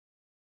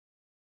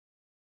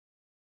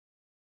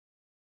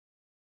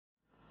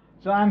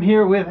So I'm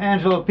here with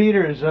Angelo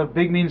Peters of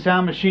Big Mean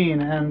Sound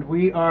Machine, and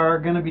we are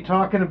going to be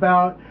talking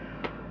about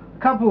a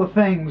couple of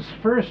things.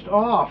 First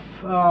off,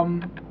 why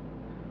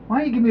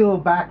don't you give me a little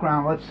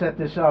background? Let's set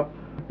this up.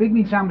 Big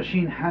Mean Sound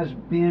Machine has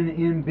been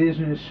in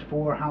business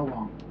for how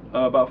long?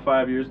 About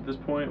 5 years at this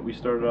point. We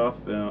started off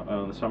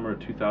in the summer of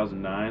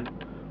 2009.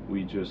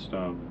 We just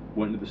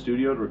went into the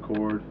studio to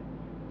record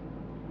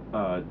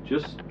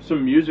just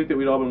some music that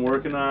we'd all been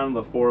working on,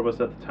 the four of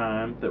us at the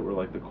time that were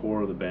like the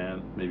core of the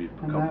band. Maybe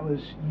And that was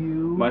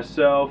you?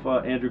 Myself,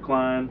 Andrew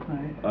Klein,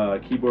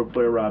 right. Keyboard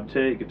player Rob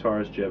Tate,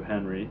 guitarist Jeb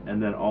Henry,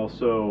 and then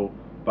also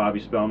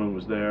Bobby Spellman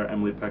was there,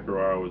 Emily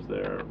Pecoraro was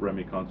there,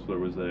 Remy Kunstler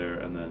was there,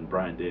 and then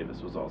Brian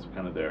Davis was also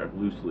kind of there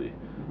loosely.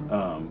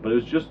 But it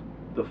was just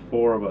the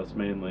four of us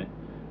mainly,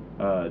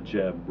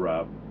 Jeb,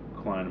 Rob,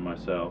 Klein, and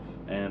myself,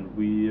 and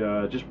we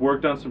just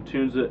worked on some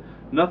tunes that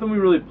nothing we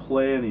really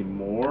play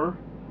anymore,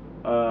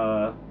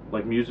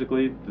 like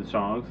musically, the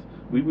songs.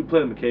 We would play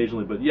them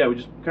occasionally, but yeah, we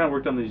just kind of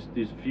worked on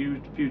these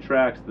few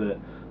tracks that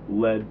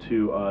led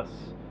to us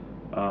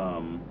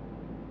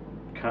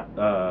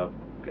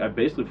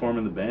basically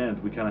forming the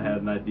band. We kind of had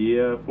an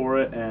idea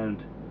for it,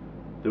 and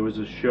there was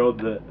a show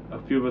that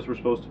a few of us were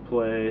supposed to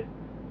play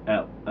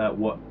at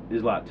what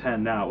is Lot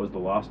 10 now. It was the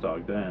Lost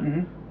Dog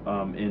then,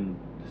 in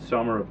the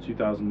summer of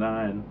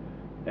 2009,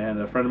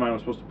 and a friend of mine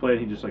was supposed to play,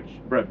 and he just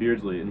Brett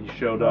Beardsley, and he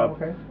showed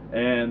up,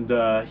 and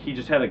he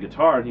just had a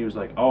guitar, and he was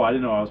like, oh, I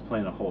didn't know I was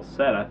playing a whole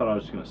set. I thought I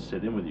was just going to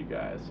sit in with you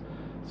guys.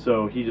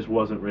 So he just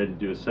wasn't ready to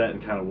do a set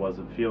and kind of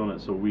wasn't feeling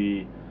it. So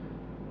we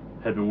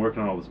had been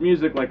working on all this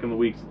music like in the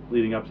weeks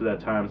leading up to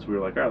that time, so we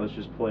were like, all right, let's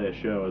just play a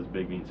show as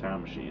Big Mean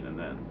Sound Machine, and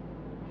then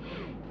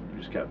we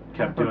just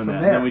kept doing that.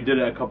 And then we did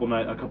it a couple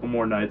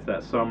more nights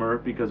that summer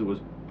because it was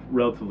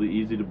relatively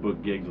easy to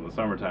book gigs in the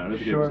summertime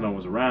because no one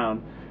was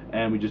around,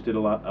 and we just did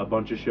a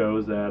bunch of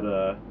shows at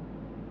the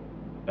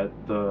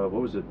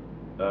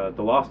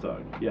the Lost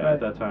Dog, at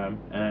that time,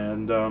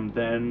 and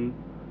then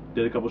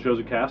did a couple shows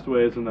at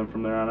Castaways, and then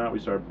from there on out we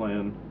started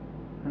playing.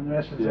 And the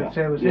rest, as I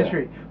say, was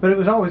history. But it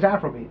was always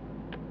Afrobeat.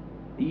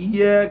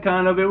 Yeah,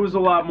 kind of. It was a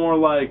lot more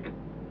like,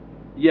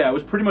 it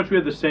was pretty much, we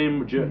had the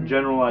same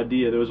general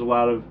idea. There was a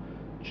lot of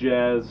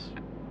jazz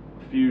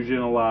fusion,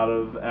 a lot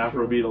of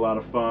Afrobeat, a lot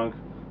of funk,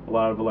 a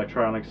lot of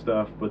electronic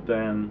stuff, but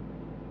then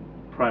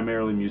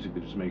primarily music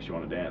that just makes you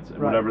want to dance. And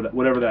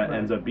whatever that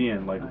ends up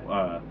being, like,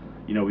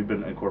 we've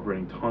been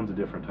incorporating tons of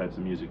different types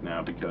of music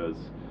now because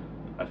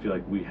I feel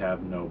like we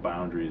have no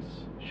boundaries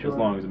as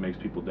long as it makes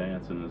people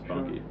dance and is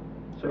funky.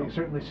 So you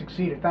certainly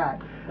succeed at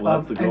that. Well,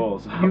 that's the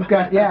goal. You've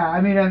got, I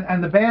mean,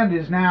 and the band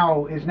is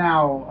now,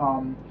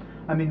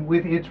 I mean,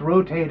 with its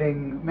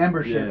rotating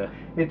membership,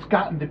 it's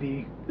gotten to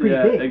be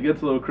pretty big. It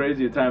gets a little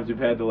crazy at times. We've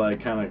had to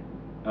like kind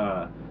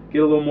of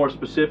get a little more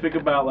specific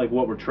about like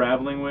what we're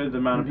traveling with, the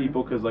amount of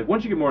people, because like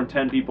once you get more than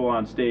 10 people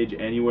on stage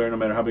anywhere, no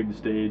matter how big the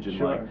stage, and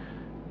like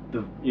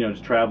the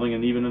just traveling,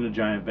 and even in a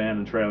giant van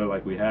and trailer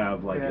like we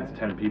have, like it's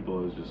 10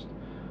 people is just.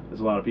 There's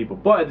a lot of people,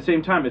 but at the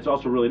same time, it's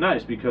also really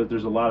nice because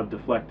there's a lot of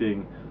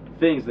deflecting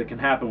things that can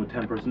happen with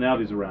 10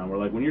 personalities around. Where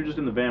like when you're just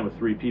in the van with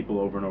 3 people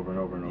over and over and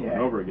over and over and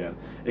over again,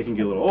 it can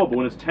get a little old. But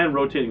when it's 10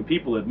 rotating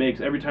people, it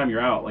makes every time you're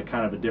out like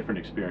kind of a different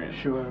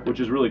experience, which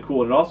is really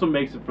cool. And it also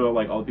makes it for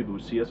like all the people who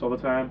see us all the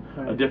time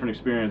a different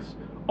experience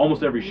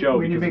almost every show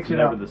because it's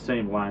never the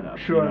same lineup.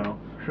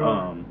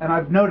 And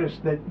I've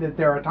noticed that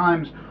there are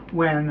times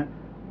when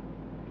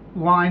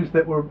lines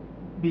that were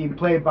being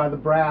played by the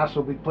brass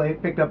will be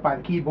picked up by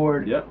the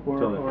keyboard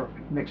or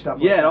mixed up.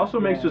 Yeah, it also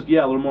makes us a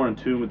little more in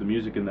tune with the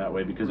music in that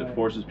way because it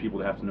forces people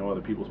to have to know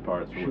other people's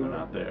parts when they're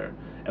not there.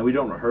 And we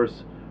don't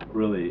rehearse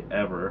really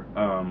ever,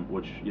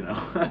 which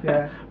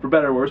for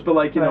better or worse. But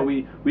like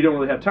we don't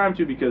really have time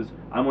to because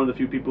I'm one of the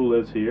few people who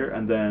lives here,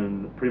 and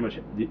then pretty much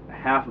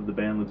half of the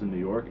band lives in New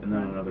York, and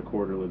then another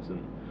quarter lives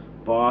in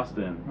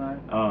Boston.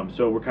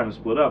 So we're kind of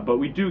split up, but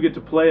we do get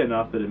to play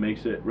enough that it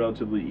makes it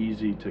relatively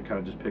easy to kind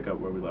of just pick up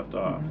where we left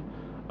off.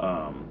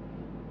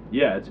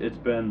 It's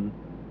been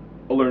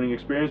a learning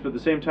experience, but at the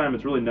same time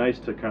it's really nice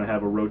to kind of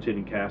have a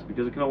rotating cast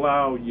because it can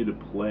allow you to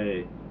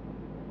play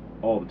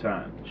all the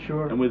time.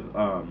 And with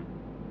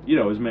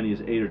as many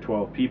as 8 or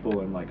 12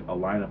 people in like a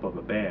lineup of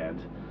a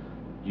band,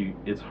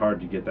 it's hard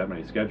to get that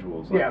many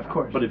schedules. Of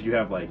course. But if you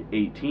have like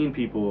 18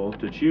 people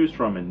to choose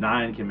from and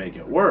 9 can make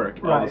it work,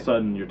 all of a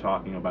sudden you're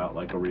talking about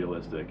like a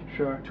realistic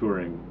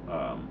touring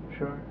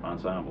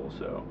ensemble.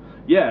 So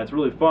it's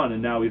really fun.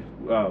 And now we've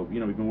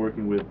been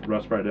working with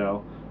Russ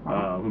Friedel,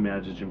 who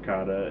manages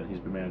Gymkata, and he's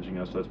been managing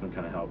us, so that's been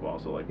kind of helpful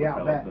also, like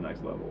propel us to the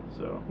next level.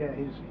 So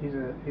he's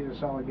a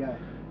solid guy.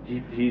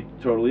 He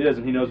totally is,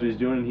 and he knows what he's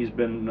doing, and he's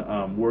been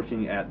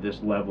working at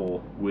this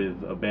level with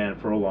a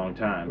band for a long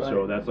time.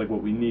 So that's like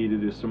what we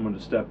needed, is someone to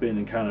step in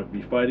and kind of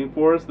be fighting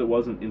for us that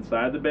wasn't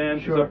inside the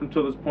band, because up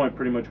until this point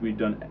pretty much we'd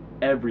done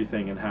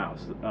everything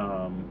in-house,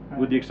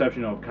 with the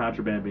exception of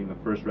Contraband being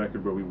the first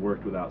record where we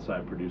worked with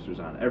outside producers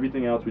on.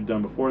 Everything else we'd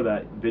done before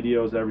that,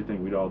 videos,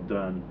 everything, we'd all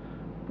done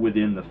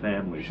within the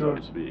family, so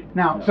to speak.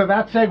 Now, so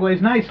that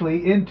segues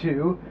nicely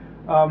into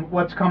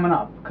what's coming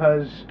up,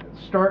 because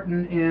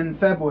starting in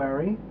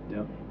February,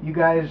 Yep. you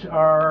guys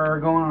are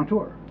going on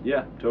tour.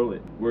 Yeah, totally.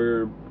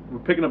 We're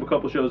picking up a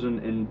couple shows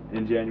in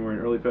January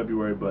and early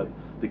February, but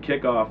the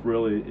kickoff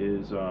really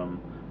is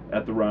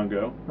at the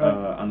Rongo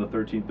on the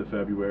 13th of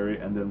February,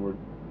 and then we're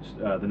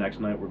the next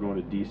night we're going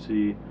to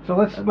DC. So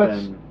let's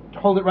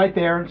hold it right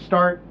there and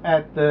start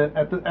at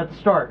the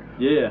start.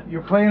 Yeah.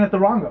 You're playing at the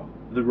Rongo.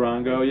 The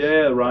Rongo,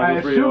 yeah, the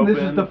Rongo's I assume reopened.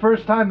 this is the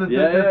first time that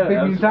the Big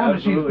Mean Sound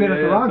Machine's been at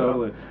the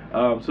Rongo.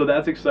 Totally. So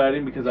that's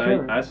exciting because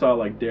I saw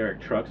like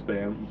Derek Truck's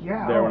band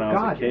there when I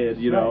was a kid,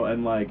 you know,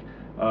 and like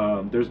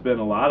there's been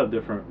a lot of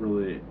different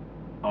really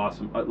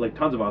awesome, like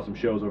tons of awesome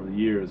shows over the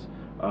years.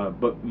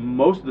 But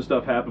most of the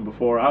stuff happened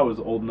before I was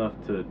old enough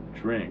to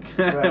drink,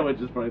 which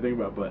is a funny thing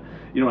about. But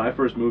you know, when I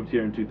first moved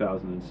here in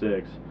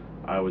 2006.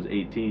 I was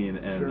 18,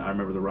 and I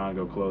remember the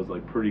Rongo closed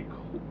like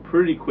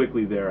pretty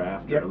quickly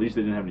thereafter. At least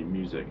they didn't have any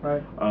music.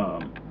 Right.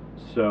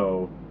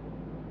 So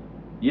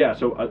yeah,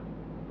 so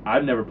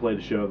I've never played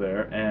a show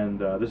there, and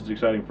this is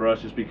exciting for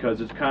us just because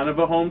it's kind of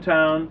a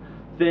hometown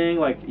thing.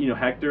 Like, you know,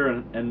 Hector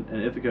and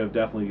Ithaca have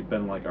definitely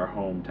been like our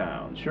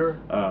hometown. Sure.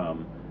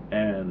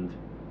 And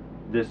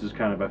this is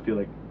kind of, I feel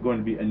like, going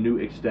to be a new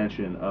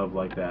extension of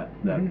like that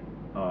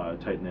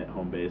tight-knit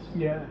home base.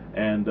 Yeah.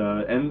 And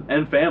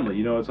family,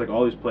 you know, it's like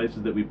all these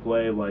places that we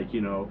play, like,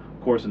 you know,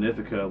 of course in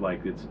Ithaca,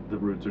 like the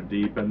roots are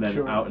deep, and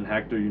then out in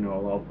Hector, you know,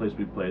 all the places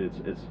we played,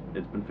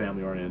 it's been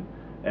family oriented.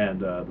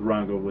 And the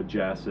Rongo with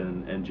Jess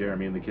and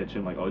Jeremy in the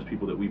kitchen, like all these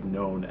people that we've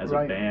known as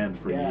a band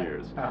for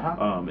years.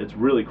 It's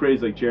really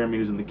crazy. Like Jeremy,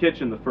 who's in the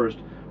kitchen, the first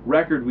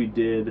record we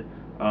did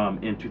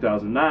in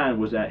 2009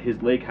 was at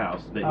his lake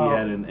house that he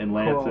had in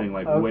Lansing,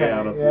 like way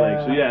out of the lake.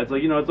 So yeah, it's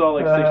like, you know, it's all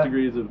like 6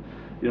 degrees of,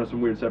 you know,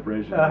 some weird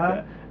separation like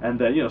that. And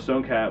then, you know,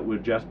 Stonecat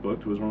with Jess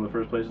booked was one of the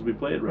first places we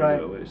played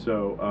regularly.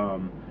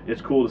 So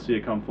it's cool to see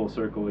it come full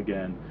circle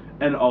again.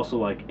 And also,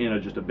 like, in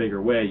just a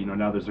bigger way, you know,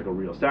 now there's like a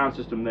real sound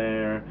system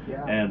there.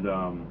 And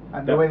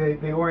the way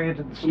they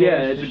oriented the stage.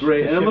 Yeah, it's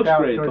great, and it looks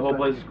great. The whole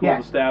place is cool.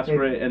 The staff's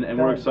great, and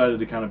we're excited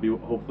to kind of be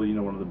hopefully, you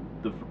know, one of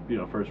the you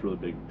know, first really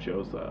big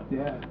shows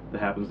that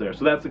happens there.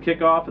 So that's the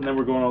kickoff, and then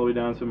we're going all the way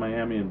down to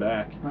Miami and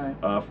back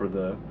for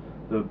the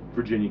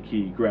Virginia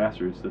Key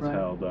Grassroots that's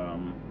held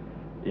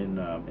in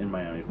Miami.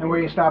 Florida. And where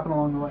are you stopping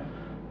along the way?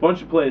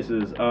 Bunch of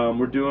places.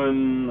 We're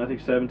doing, I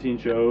think, 17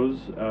 shows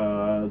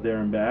there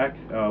and back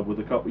with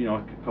a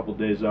couple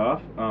days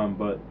off.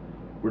 But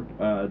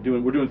we're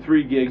doing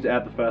 3 gigs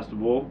at the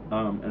festival,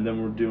 and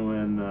then we're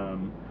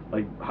doing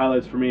like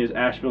highlights for me is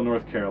Asheville,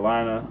 North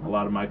Carolina. A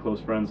lot of my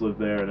close friends live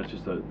there, and it's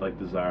just a like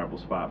desirable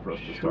spot for us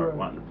to start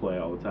wanting to play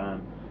all the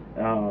time.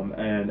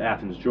 And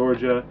Athens,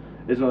 Georgia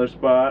is another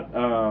spot.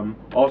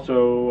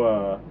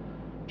 Also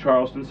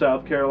Charleston,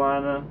 South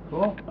Carolina.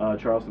 Cool.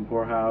 Charleston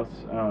Poorhouse.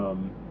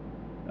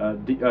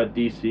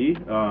 DC,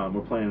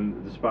 we're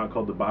playing the spot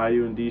called the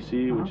Bayou in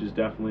DC, which is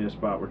definitely a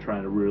spot we're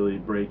trying to really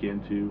break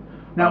into.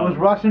 Now, was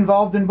Russ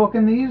involved in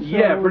booking these?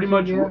 Yeah, pretty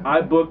much. I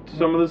booked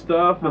some of the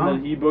stuff, and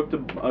then he booked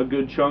a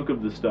good chunk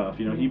of the stuff.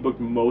 You know, he booked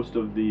most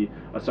of the,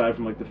 aside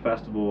from like the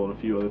festival and a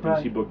few other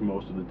things, he booked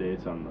most of the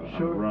dates on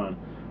the run.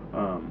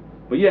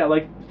 But yeah,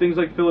 like things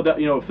like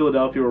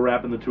Philadelphia, we're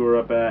wrapping the tour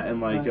up at,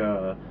 and like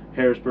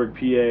Harrisburg,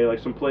 PA, like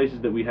some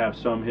places that we have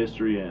some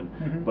history in,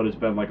 but it's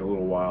been like a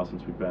little while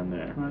since we've been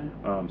there.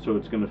 So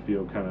it's gonna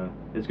feel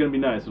it's gonna be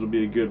nice. It'll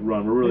be a good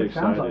run. We're really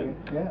excited.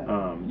 Sounds like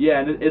it.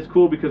 And it's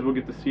cool because we'll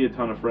get to see a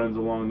ton of friends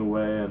along the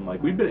way, and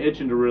like we've been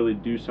itching to really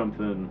do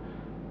something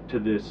to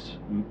this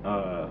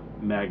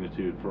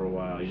magnitude for a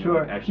while. You know,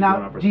 like actually now,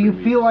 going on for do you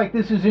 3 feel weeks. like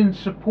this is in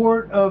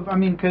support of? I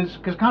mean, because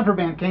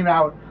Contraband came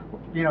out,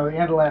 you know, the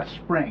end of last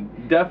spring.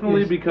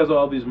 Definitely because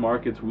all these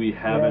markets we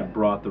haven't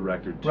brought the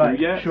record to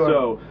yet.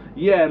 So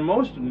yeah, and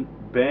most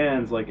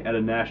bands like at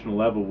a national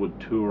level would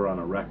tour on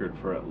a record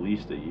for at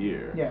least a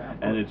year.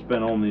 And it's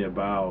been only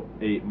about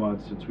 8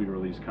 months since we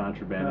released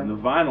Contraband, and the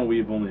vinyl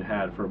we've only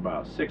had for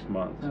about 6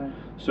 months.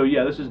 So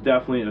yeah, this is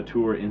definitely a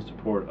tour in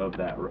support of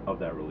that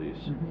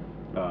release,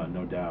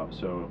 no doubt.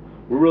 So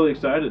we're really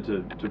excited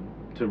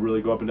to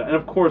really go up and down, and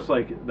of course,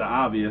 like the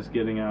obvious,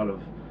 getting out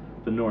of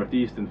the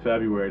Northeast in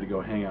February to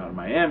go hang out in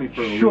Miami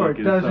for a week.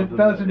 It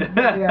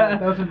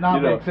doesn't not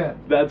make sense.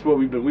 That's what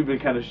we've been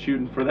kind of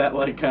shooting for, that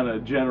like kind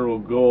of general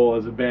goal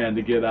as a band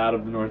to get out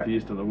of the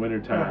Northeast in the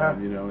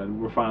wintertime, you know,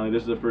 and we're finally,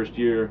 this is the first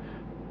year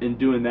in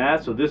doing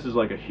that, so this is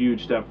like a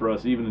huge step for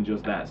us, even in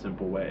just that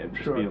simple way of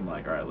just being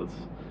like, all right, let's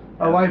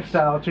a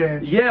lifestyle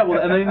change. Yeah,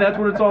 well, and I mean that's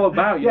what it's all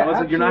about. You know, it's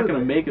like you're not going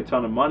to make a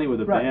ton of money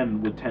with a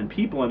band with 10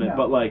 people in it,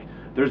 but like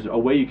there's a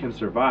way you can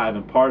survive,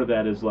 and part of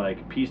that is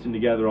like piecing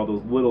together all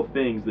those little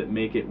things that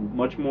make it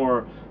much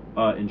more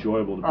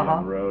enjoyable to be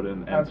on the road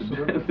and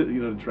to,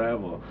 you know, to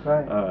travel.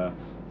 So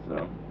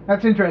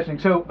that's interesting.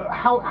 So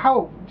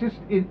how just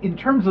in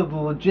terms of the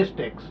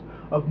logistics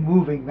of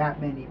moving that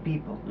many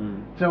people,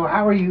 so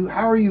how are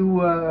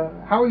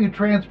you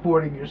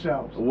transporting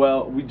yourselves?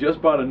 Well, we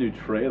just bought a new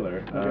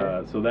trailer,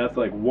 so that's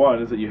like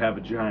one is that you have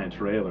a giant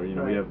trailer. You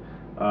know, we have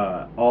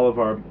all of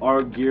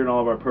our gear and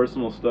all of our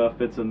personal stuff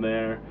fits in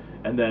there.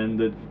 And then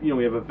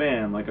we have a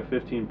van, like a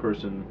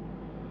 15-person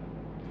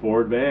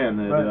Ford van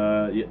that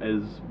Right.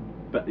 is,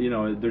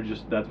 they're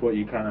just, that's what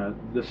you kind of,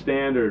 the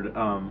standard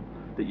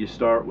that you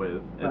start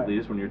with, at Right.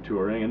 least when you're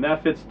touring, and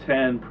that fits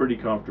 10 pretty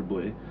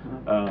comfortably.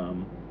 Uh-huh.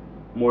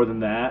 More than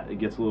that, it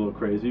gets a little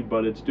crazy,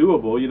 but it's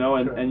doable,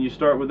 and, Sure. and you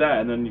start with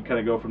that, and then you kind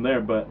of go from there.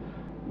 But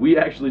we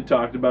actually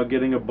talked about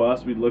getting a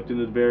bus. We looked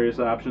into various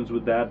options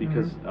with that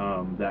because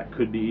that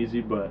could be easy,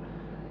 but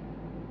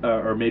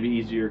or maybe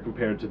easier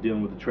compared to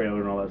dealing with the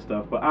trailer and all that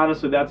stuff. But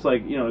honestly, that's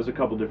like, there's a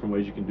couple different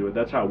ways you can do it.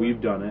 That's how we've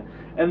done it.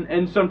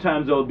 And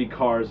sometimes there'll be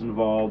cars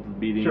involved,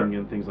 meeting Sure.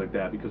 and things like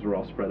that, because we're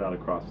all spread out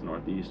across the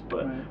Northeast.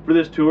 But Right. for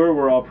this tour,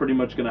 we're all pretty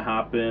much going to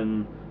hop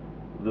in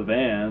the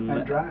van.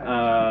 And drive.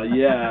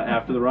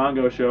 After the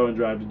Rongo show, and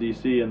drive to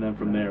DC, and then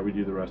from there we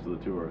do the rest of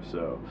the tour.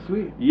 So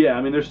Sweet. yeah,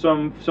 I mean, there's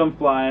some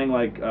flying,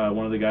 like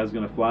one of the guys is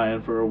going to fly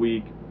in for a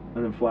week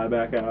and then fly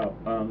back out.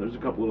 There's a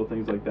couple little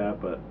things like that,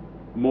 but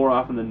more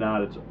often than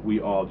not, we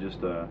all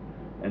just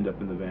end up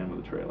in the van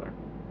with a trailer.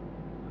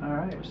 All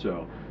right.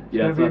 So It's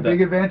yeah, gonna it's be not a big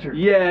that, adventure.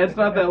 yeah, it's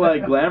not that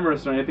like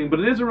glamorous or anything, but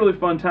it is a really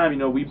fun time.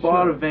 We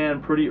bought Sure. a van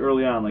pretty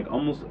early on, like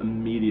almost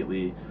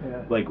immediately.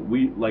 Yeah.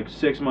 Like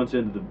 6 months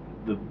into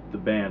the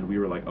band, we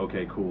were like,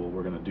 okay, cool,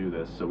 we're gonna do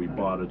this. So we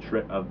bought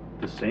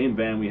the same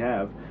van we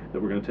have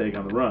that we're gonna take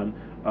on the run,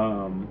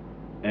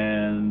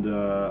 and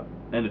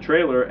a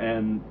trailer,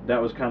 and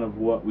that was kind of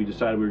what we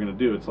decided we were gonna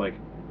do. It's like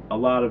a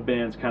lot of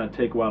bands kind of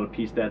take a while to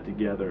piece that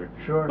together.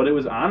 Sure. But it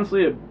was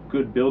honestly a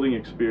good building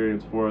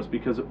experience for us,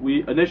 because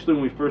initially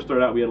when we first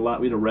started out, we had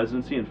a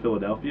residency in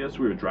Philadelphia,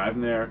 so we were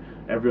driving there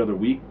every other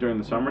week during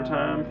the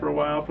summertime for a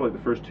while, for like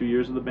the first 2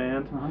 years of the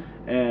band.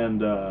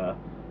 And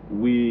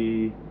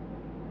we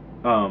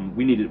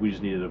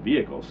just needed a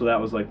vehicle, so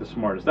that was like the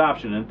smartest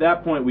option. And at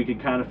that point, we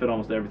could kind of fit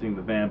almost everything in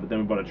the van. But then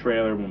we bought a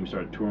trailer when we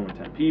started touring with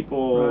 10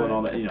 people and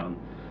all that.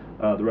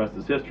 The rest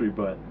is history.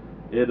 But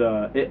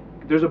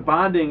there's a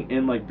bonding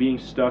in like being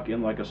stuck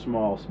in like a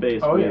small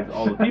space with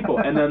all the people.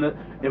 And then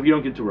if you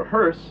don't get to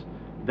rehearse,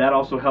 that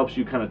also helps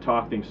you kind of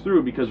talk things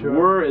through, because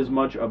we're as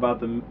much about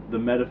the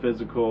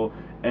metaphysical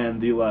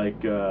and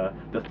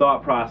the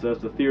thought process,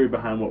 the theory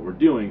behind what we're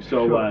doing.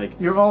 So like,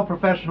 you're all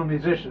professional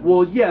musicians.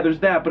 well, yeah, there's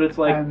that, but it's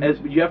like, And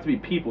you have to be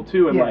people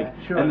too, and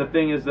and the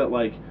thing is that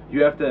like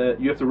you have to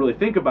really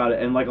think about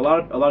it, and like a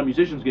lot of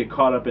musicians get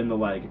caught up in the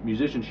like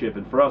musicianship,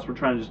 and for us, we're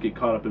trying to just get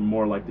caught up in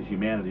more like the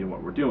humanity of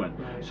what we're doing.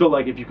 Right. So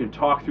like, if you can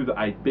talk through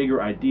the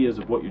bigger ideas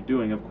of what you're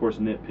doing, of course,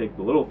 nitpick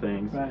the little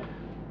things. Right.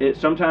 It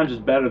sometimes is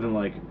better than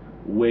like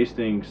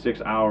wasting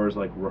 6 hours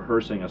like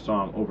rehearsing a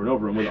song over and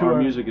over. And with our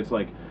music, it's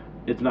like,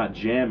 it's not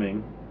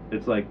jamming,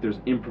 it's like there's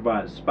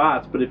improvised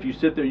spots, but if you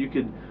sit there, you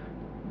could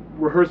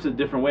rehearse it a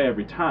different way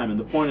every time. And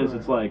the point is,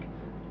 it's like,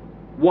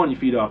 one, you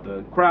feed off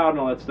the crowd and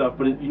all that stuff,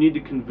 but you need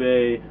to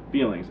convey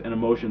feelings and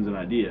emotions and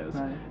ideas,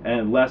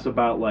 and less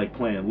about like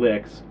playing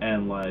licks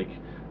and like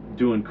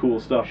doing cool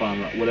stuff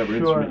on whatever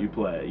instrument you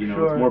play.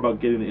 It's more about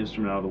getting the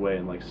instrument out of the way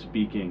and like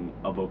speaking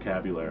a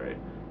vocabulary,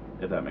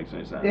 if that makes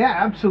any sense. Yeah,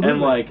 absolutely.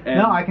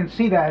 No, I can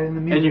see that in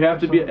the music. And you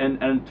have to be,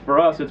 and for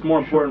us, it's more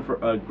important for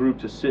a group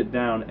to sit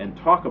down and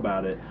talk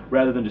about it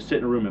rather than just sit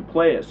in a room and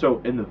play it.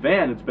 So in the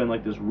van, it's been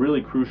like this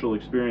really crucial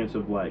experience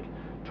of like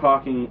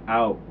talking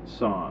out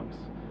songs,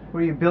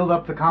 where you build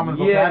up the common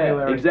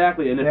vocabulary. Yeah,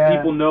 exactly. And if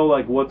people know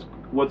like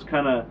what's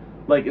kind of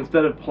like,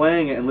 instead of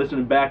playing it and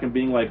listening back and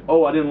being like,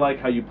 oh, I didn't like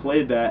how you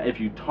played that,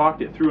 if you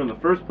talked it through in the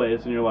first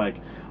place, and you're like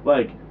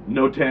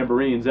no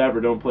tambourines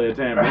ever, don't play a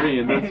tambourine,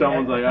 and then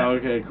someone's like, oh,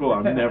 okay, cool,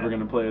 I'm never going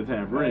to play a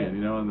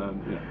tambourine, and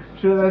then,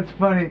 Sure, that's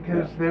funny,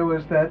 because there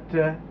was that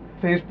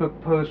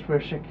Facebook post where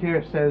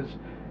Shakir says,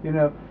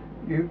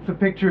 it's a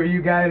picture of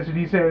you guys, and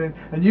he said,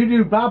 and you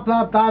do blah,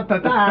 blah, blah, da,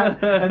 da,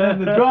 and then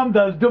the drum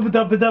does dub,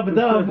 dub, dub,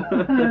 dub.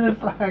 And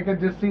it's like, I could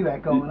just see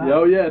that going on.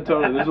 Oh, yeah,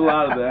 totally. There's a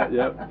lot of that,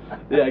 yep.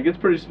 Yeah, it gets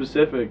pretty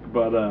specific,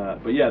 but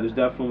yeah, there's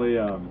definitely,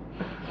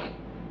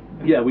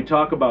 we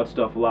talk about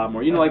stuff a lot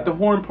more. Like the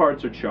horn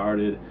parts are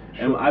charted,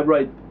 and I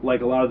write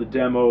like a lot of the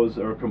demos,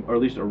 or at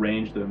least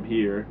arrange them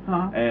here,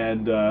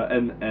 and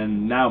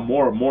now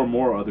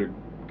more other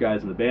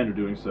guys in the band are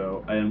doing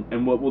so.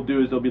 And what we'll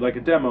do is there'll be like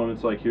a demo, and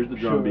it's like, here's the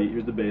drum beat,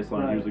 here's the bass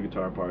line, here's the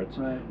guitar parts,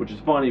 which is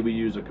funny. We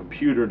use a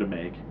computer to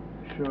make.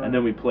 And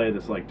then we play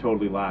this like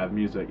totally live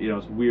music.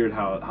 It's weird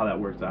how that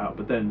works out.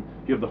 But then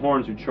you have the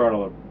horns who chart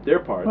all of their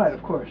parts. Right,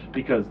 of course.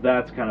 Because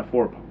that's kind of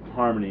four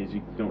harmonies.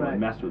 You don't really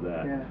mess with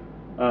that. Yeah.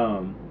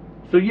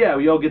 So yeah,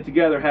 we all get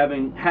together,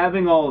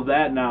 having all of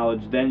that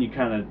knowledge. Then you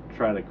kind of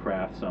try to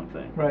craft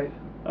something. Right.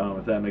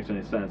 If that makes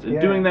any sense.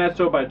 And doing that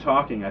by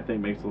talking, I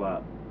think makes a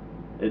lot.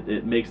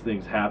 It makes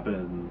things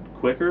happen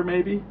quicker,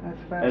 maybe. That's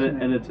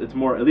fascinating. And it's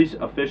more, at least,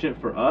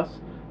 efficient for us,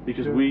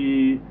 because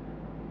we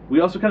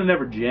also kind of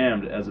never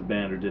jammed as a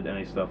band or did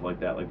any stuff like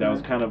that. Like that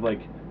was kind of like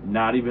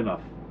not even a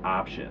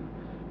option,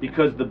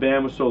 because the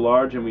band was so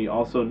large, and we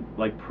also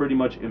like pretty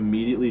much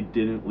immediately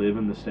didn't live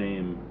in the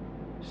same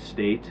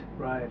state.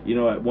 Right.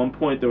 At one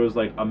point there was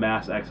like a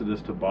mass exodus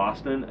to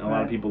Boston, and a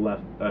lot of people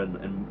left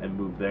and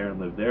moved there and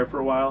lived there for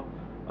a while,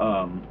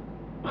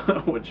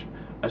 which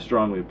I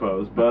strongly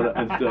oppose, but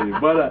and still do.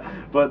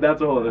 But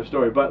that's a whole other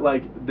story. But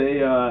like they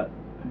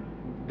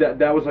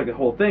that was like a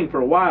whole thing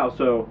for a while.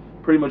 So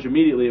pretty much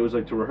immediately it was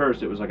like to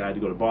rehearse. It was like I had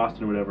to go to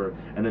Boston or whatever.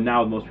 And then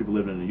now most people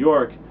live in New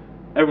York.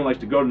 Everyone likes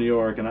to go to New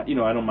York, and I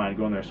don't mind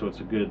going there. So it's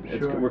a good.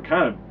 Sure. We're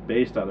kind of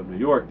based out of New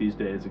York these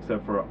days,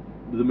 except for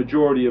the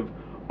majority of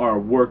our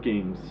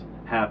workings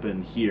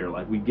happen here.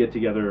 Like we get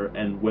together,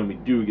 and when we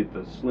do get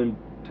the slim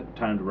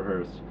time to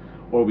rehearse,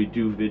 or we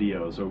do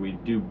videos, or we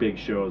do big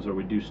shows, or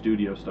we do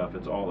studio stuff,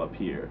 it's all up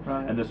here.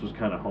 Right. And this was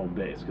kind of home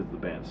base because the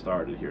band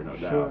started here, no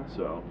Sure. doubt.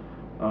 So.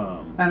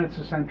 And it's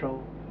a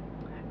central.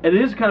 And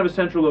it is kind of a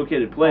central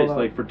located place,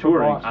 like for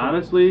touring. Boston,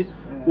 honestly,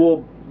 yeah.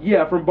 well,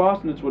 yeah, from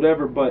Boston it's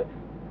whatever, but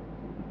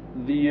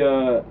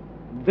the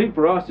thing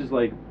for us is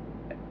like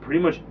pretty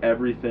much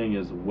everything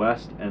is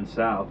west and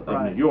south of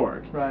Right. New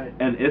York. Right.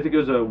 And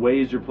Ithaca's a way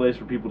easier place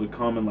for people to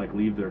come and like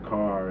leave their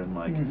car and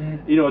like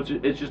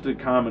it's just a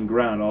common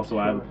ground. Also,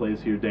 I have a Sure.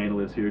 place here. Dana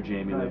lives here.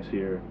 Jamie Right. lives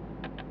here.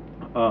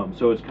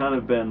 So it's kind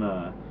of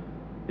been.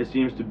 It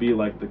seems to be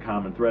like the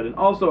common thread, and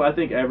also I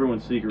think everyone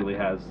secretly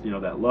has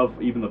that love.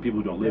 Even though people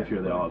who don't live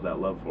here, they all have that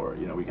love for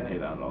it. We can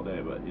hate on it all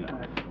day, but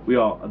we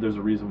all there's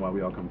a reason why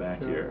we all come back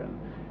Sure. here,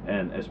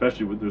 and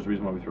especially there's a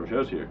reason why we throw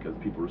shows here because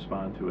people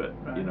respond to it,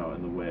 Right.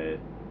 in the way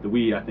that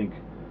we I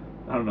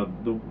don't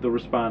know the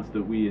response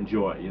that we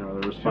enjoy.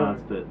 The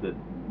response Sure. that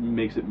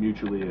makes it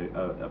mutually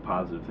a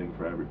positive thing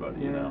for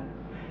everybody. Yeah.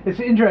 It's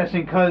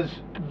interesting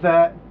because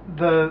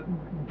the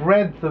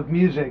breadth of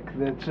music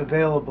that's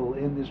available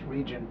in this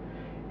region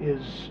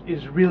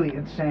is really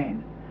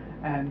insane,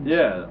 and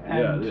Yeah,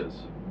 it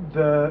is.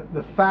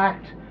 The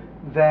fact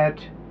that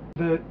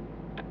the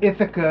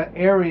Ithaca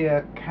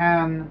area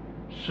can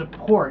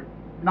support,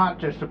 not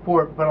just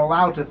support, but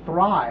allow to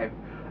thrive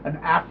an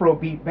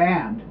Afrobeat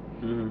band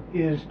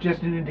is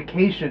just an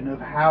indication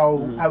of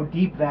how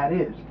deep that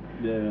is.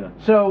 Yeah.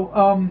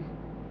 So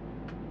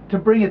to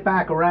bring it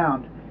back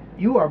around,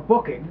 you are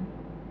booking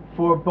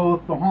for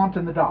both the Haunt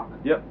and the Dock.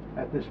 Yep.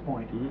 At this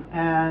point,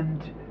 and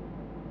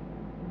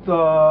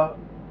the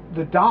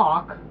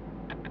Dock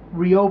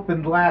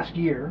reopened last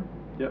year.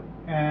 Yep.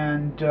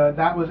 And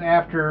that was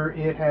after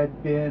it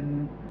had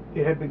been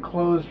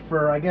closed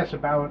for I guess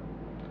about.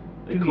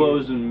 It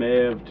closed in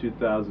May of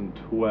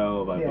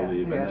 2012, I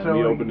believe, and then so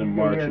we opened in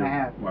March of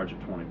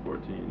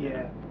 2014.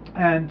 Yeah,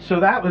 and so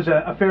that was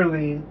a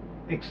fairly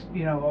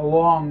a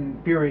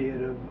long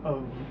period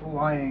of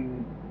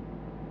lying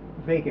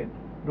vacant,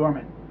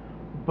 dormant.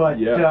 But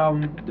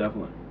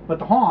definitely. But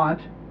the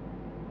Haunt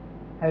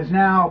has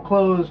now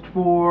closed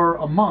for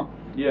a month.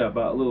 Yeah,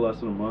 about a little less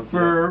than a month.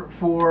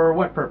 For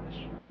what purpose?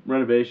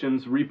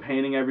 Renovations,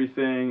 repainting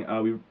everything.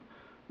 We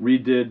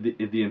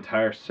redid the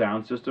entire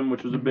sound system,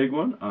 which was a big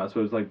one.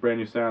 So it's like brand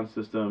new sound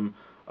system.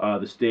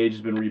 The stage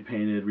has been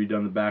repainted,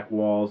 redone the back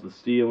walls, the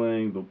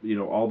ceiling,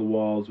 all the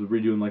walls. We're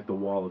redoing like the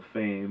Wall of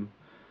Fame,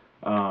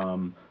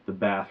 the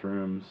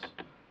bathrooms.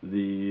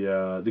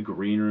 The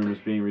green room is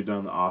being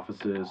redone. The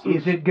offices. So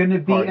is it going to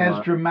be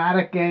as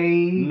dramatic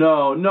a?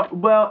 No.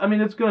 Well, I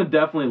mean, it's going to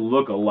definitely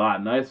look a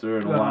lot nicer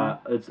and a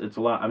lot. It's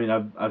a lot. I mean,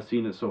 I've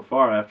seen it so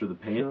far after the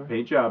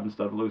paint job and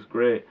stuff. It looks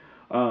great.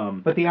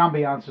 But the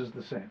ambiance is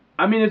the same.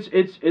 I mean,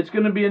 it's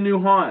going to be a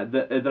new Haunt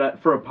that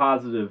for a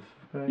positive.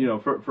 Right.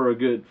 For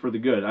the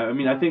good. I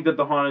mean, I think that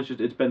the Haunt is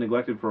it's been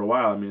neglected for a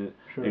while. I mean,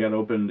 it got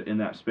opened in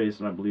that space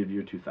in I believe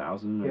year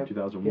 2000 or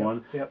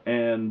 2001,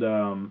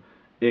 and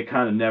it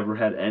kind of never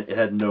had it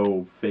had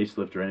no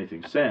facelift or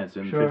anything since.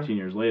 And 15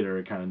 years later,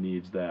 it kind of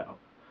needs that,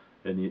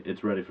 and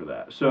it's ready for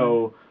that.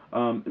 So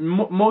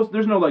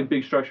there's no like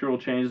big structural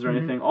changes or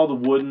anything. All the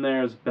wood in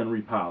there has been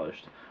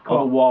repolished. All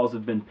the walls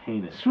have been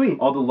painted. Sweet.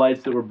 All the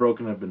lights that were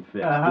broken have been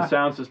fixed. The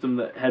sound system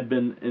that had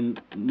been in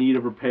need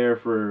of repair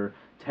for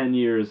 10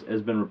 years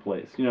has been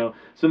replaced.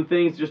 Some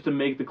things just to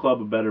make the club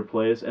a better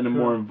place and a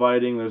more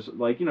inviting. There's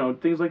like,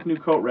 things like new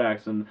coat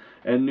racks and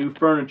new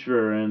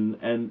furniture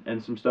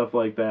and some stuff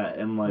like that.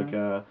 And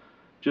like,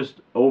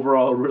 just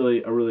overall a really,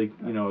 a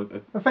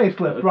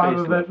facelift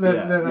rather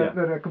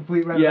than a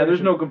complete renovation. Yeah,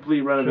 there's no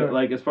complete renovation.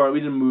 Like, as far we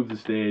didn't move the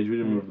stage, we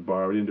didn't move the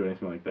bar, we didn't do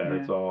anything like that.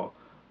 It's all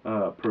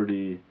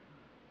pretty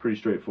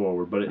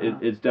straightforward. But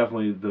it's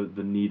definitely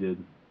the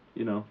needed.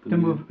 To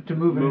move it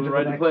into the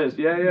right place.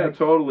 Yeah,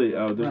 totally.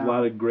 There's a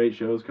lot of great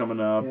shows coming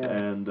up,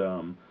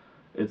 and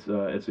it's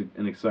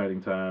an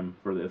exciting time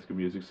for the Ithaca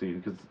music scene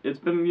because it's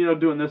been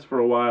doing this for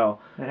a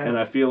while, and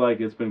I feel like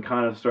it's been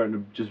kind of starting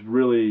to just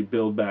really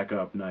build back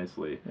up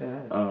nicely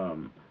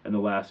in the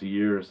last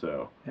year or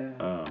so.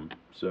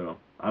 So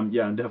I'm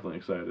definitely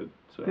excited.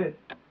 So. Good.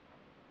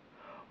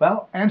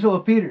 Well, Angelo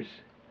Peters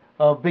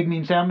of Big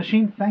Mean Sound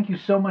Machine, thank you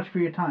so much for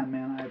your time,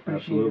 man. I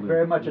appreciate it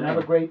very much, and have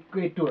a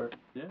great tour.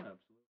 Yeah.